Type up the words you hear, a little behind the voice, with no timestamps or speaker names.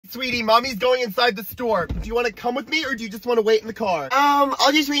Sweetie, Mommy's going inside the store. Do you want to come with me, or do you just want to wait in the car?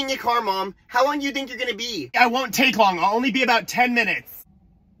 I'll just wait in your car, Mom. How long do you think you're gonna be? I won't take long. I'll only be about 10 minutes.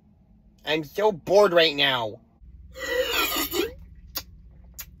 I'm so bored right now.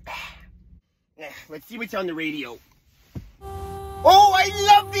 Let's see what's on the radio. Oh, I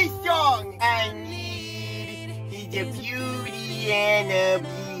love this song! I need a beauty and a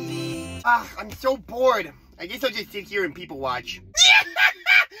beast. I'm so bored. I guess I'll just sit here and people watch.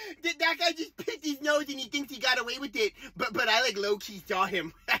 That guy just picked his nose and he thinks he got away with it. But I like low-key saw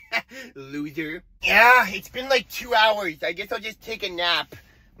him. Loser. Yeah, it's been like 2 hours. I guess I'll just take a nap.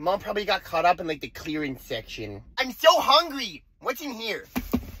 Mom probably got caught up in like the clearance section. I'm so hungry. What's in here?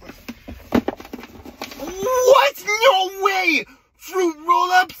 What? No way! Fruit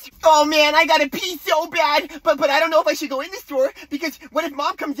roll-ups? Oh man, I gotta pee so bad, but I don't know if I should go in the store, because what if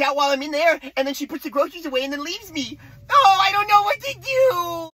Mom comes out while I'm in there, and then she puts the groceries away and then leaves me? Oh, I don't know what to do!